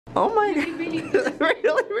Oh my god.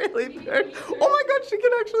 Really big. Oh my god, she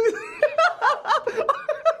can actually.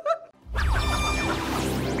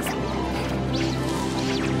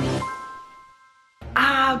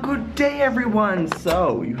 Good day everyone!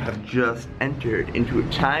 So, you have just entered into a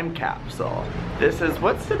time capsule. This is,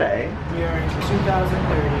 what's today? We are in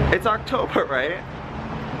 2030. It's October, right?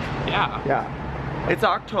 Yeah. Yeah. It's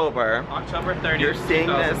October. October 30th, You're seeing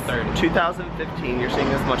this 2015. You're seeing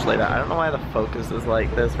this much later. I don't know why the focus is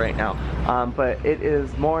like this right now. But it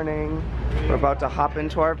is morning. We're about to hop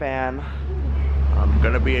into our van. I'm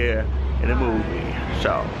gonna be in a movie.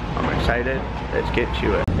 So, I'm excited. Let's get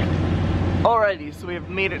to it. Alrighty, so we have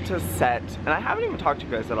made it to set, and I haven't even talked to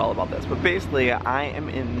you guys at all about this, but basically I am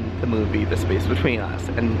in the movie The Space Between Us,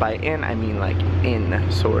 and by in, I mean like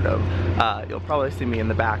in, sort of. You'll probably see me in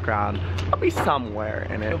the background. I'll be somewhere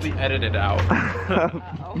in it. It'll be edited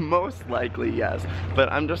out. Most likely, yes.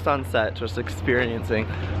 But I'm just on set, just experiencing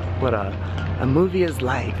what a movie is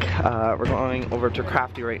like. We're going over to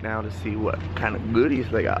Crafty right now to see what kind of goodies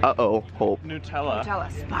they got. Uh-oh, Hope. Nutella.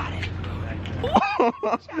 Nutella spotted.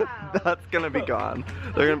 That's gonna be gone.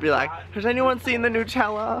 They're gonna be like, has anyone seen the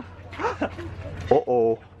Nutella?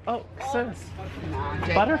 Uh-oh. Oh, sis.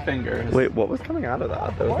 Butterfingers. Wait, what was coming out of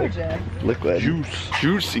that? That was like liquid.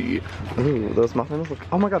 Juicy. Ooh, those muffins look,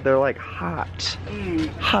 oh my god, they're like hot.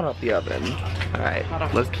 Hot out the oven.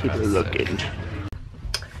 Alright, let's keep looking.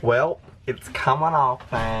 Well, it's coming off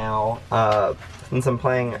now. Since I'm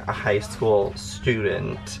playing a high school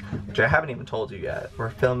student, which I haven't even told you yet, we're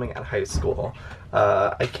filming at high school.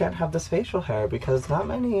 I can't have this facial hair because not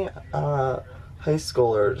many high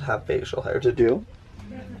schoolers have facial hair to do.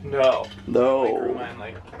 No. No. I grew mine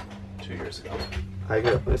like 2 years ago. I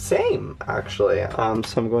grew same actually. So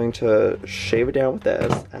I'm going to shave it down with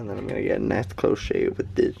this, and then I'm gonna get a nice close shave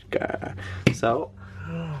with this guy. So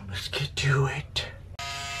let's get to it.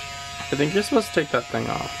 I think you're supposed to take that thing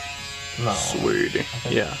off. No. Sweetie.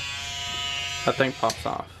 Yeah. That thing pops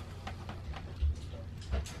off.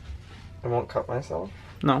 I won't cut myself.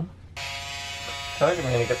 No. I feel like I'm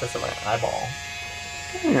gonna get this in my eyeball.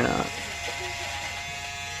 Yeah.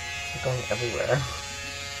 It's going everywhere.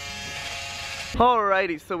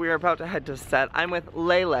 Alrighty, so we are about to head to set. I'm with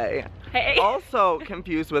Lele. Hey. Also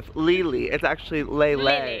confused with Lily. It's actually Lele.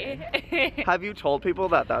 Lily. Have you told people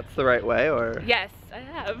that that's the right way, or? Yes, I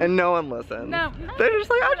have. And no one listens. No. They're just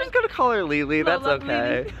like, I'm just gonna call her Lily. That's Love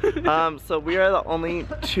okay. Lily. So we are the only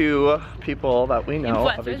two people that we know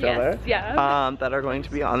of each Influencers, other, yes, yeah. that are going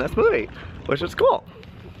to be on this movie, which is cool.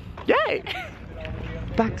 Yay!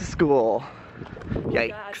 Back to school.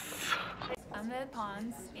 Yikes. I'm the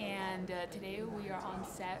Pons, and today we are on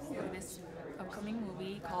set for this upcoming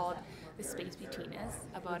movie called The Space Between Us,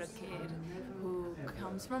 about a kid who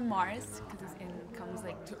comes from Mars, comes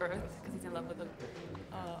like to Earth because he's in love with a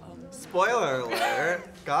Spoiler alert.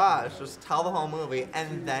 Gosh, just tell the whole movie,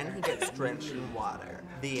 and then he gets drenched in water.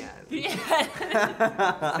 The end.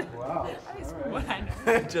 Wow. That is what I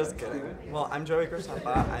know. Just kidding. Well, I'm Joey Graceffa.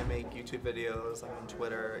 I make YouTube videos. I'm on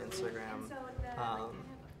Twitter, Instagram,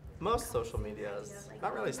 most social medias.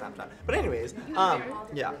 Not really Snapchat. But anyways,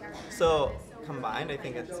 yeah. So combined, I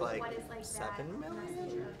think it's like 7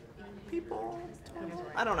 million people total.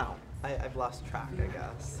 I don't know. I've lost track, I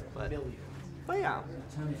guess. But yeah.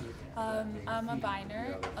 I'm a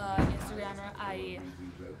Viner, Instagrammer. I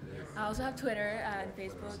also have Twitter and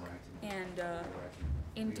Facebook, and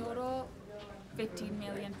in total, 15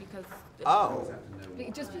 million because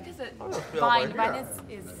just because Vine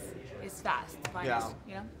is fast. Vine Yeah. is,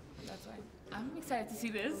 you know, that's why. I'm excited to see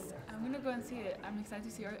this. I'm gonna go and see it. I'm excited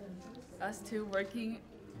to see us two working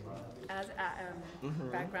as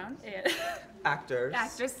background and Actors.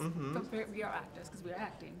 actors. Mm-hmm. But we are actors because we are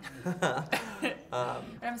acting.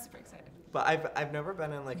 And I'm super excited. But I've never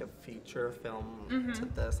been in like a feature film to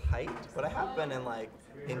this height, but I have been in like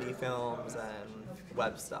indie films and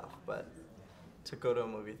web stuff, but to go to a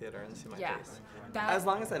movie theater and see my face. As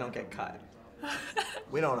long as I don't get cut.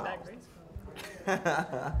 We don't know.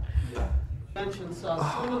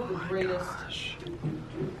 Saw some of the greatest. Gosh.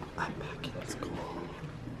 I'm back in school.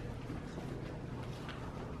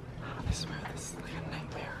 I swear this is like a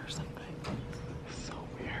nightmare or something. It's so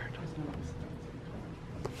weird.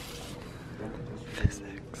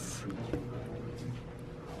 Physics.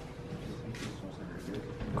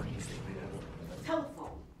 Crazy, man.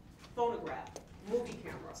 Telephone, phonograph, movie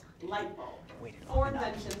camera, light bulb. Four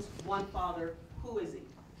inventions, one father. Who is he?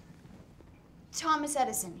 Thomas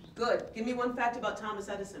Edison. Good. Give me one fact about Thomas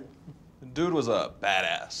Edison. The dude was a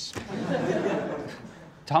badass.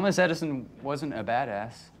 Thomas Edison wasn't a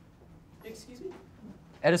badass. Excuse me?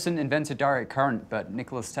 Edison invented direct current, but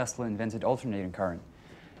Nikola Tesla invented alternating current.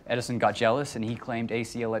 Edison got jealous and he claimed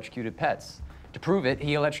AC electrocuted pets. To prove it,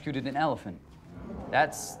 he electrocuted an elephant.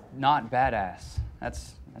 That's not badass.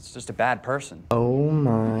 That's just a bad person. Oh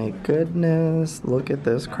my goodness, look at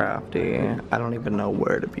this crafty. I don't even know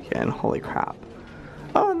where to begin, holy crap.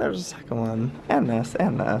 Oh, and there's a second one, and this,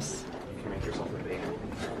 and this.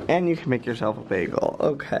 And you can make yourself a bagel,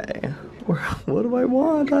 okay. What do I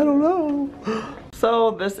want? I don't know.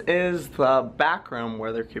 So this is the back room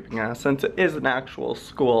where they're keeping us. Since it is an actual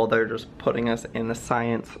school, they're just putting us in a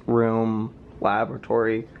science room,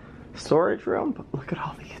 laboratory, storage room. But look at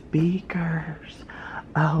all these beakers.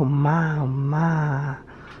 Oh my.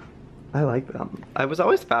 I like them. I was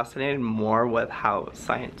always fascinated more with how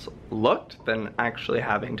science looked than actually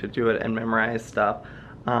having to do it and memorize stuff.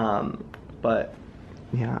 But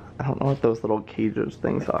yeah, I don't know what those little cages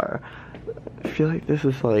things are. I feel like this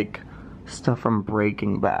is like stuff from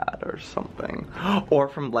Breaking Bad or something. Or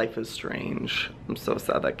from Life is Strange. I'm so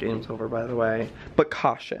sad that game's over, by the way. But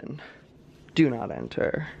caution, do not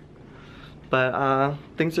enter. But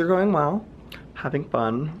things are going well. Having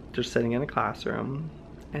fun, just sitting in a classroom.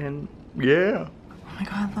 And yeah. Oh my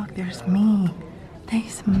god, look, there's me.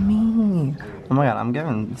 There's me. Oh my god, I'm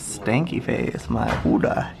getting stanky face. Who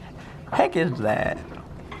the heck is that?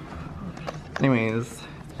 Anyways,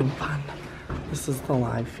 it's been fun. This is the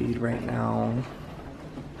live feed right now.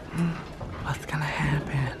 What's gonna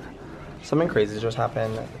happen? Something crazy just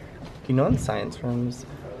happened. You know in science rooms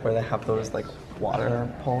where they have those like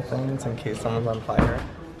water pole things in case someone's on fire?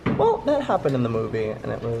 Well, that happened in the movie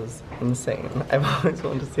and it was insane. I've always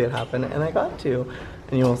wanted to see it happen and I got to.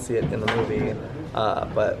 And you will see it in the movie.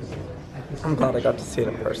 But I'm glad I got to see it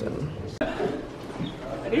in person.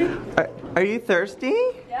 Are you thirsty?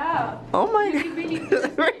 Yeah. Oh my god.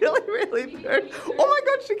 really thirsty. Oh my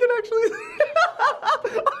god, she can actually.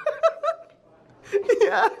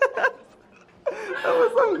 Yeah. That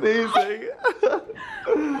was amazing.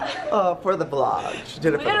 For the vlog. She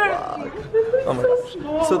did it for the vlog. Oh my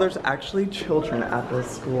gosh. So there's actually children at this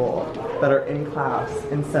school that are in class,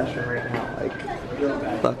 in session right now.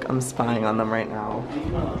 Like, look, I'm spying on them right now.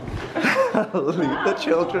 Leave the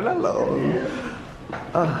children alone.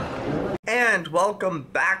 And welcome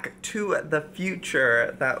back to the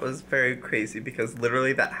future. That was very crazy because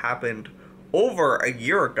literally that happened over a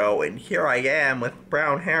year ago and here I am with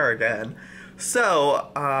brown hair again.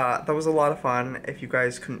 So, that was a lot of fun. If you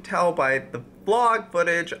guys couldn't tell by the vlog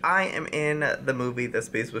footage, I am in the movie The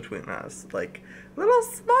Space Between Us. Like, little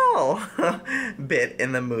small bit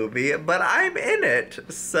in the movie, but I'm in it.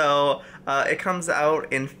 So, it comes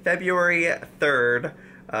out in February 3rd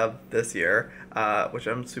of this year, which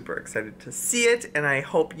I'm super excited to see it, and I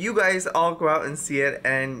hope you guys all go out and see it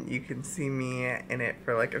and you can see me in it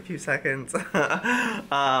for like a few seconds.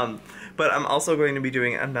 But I'm also going to be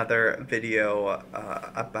doing another video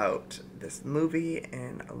about this movie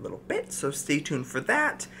in a little bit, so stay tuned for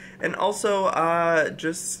that. And also,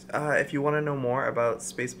 if you want to know more about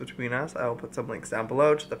Space Between Us, I will put some links down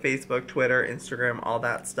below to the Facebook, Twitter, Instagram, all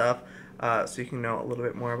that stuff. So you can know a little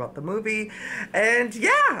bit more about the movie. And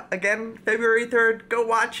yeah, again, February 3rd, go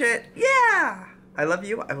watch it. Yeah! I love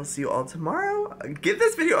you. I will see you all tomorrow. Give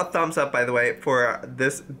this video a thumbs up, by the way, for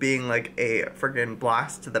this being like a friggin'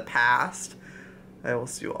 blast to the past. I will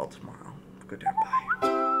see you all tomorrow. Good day,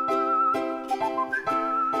 bye.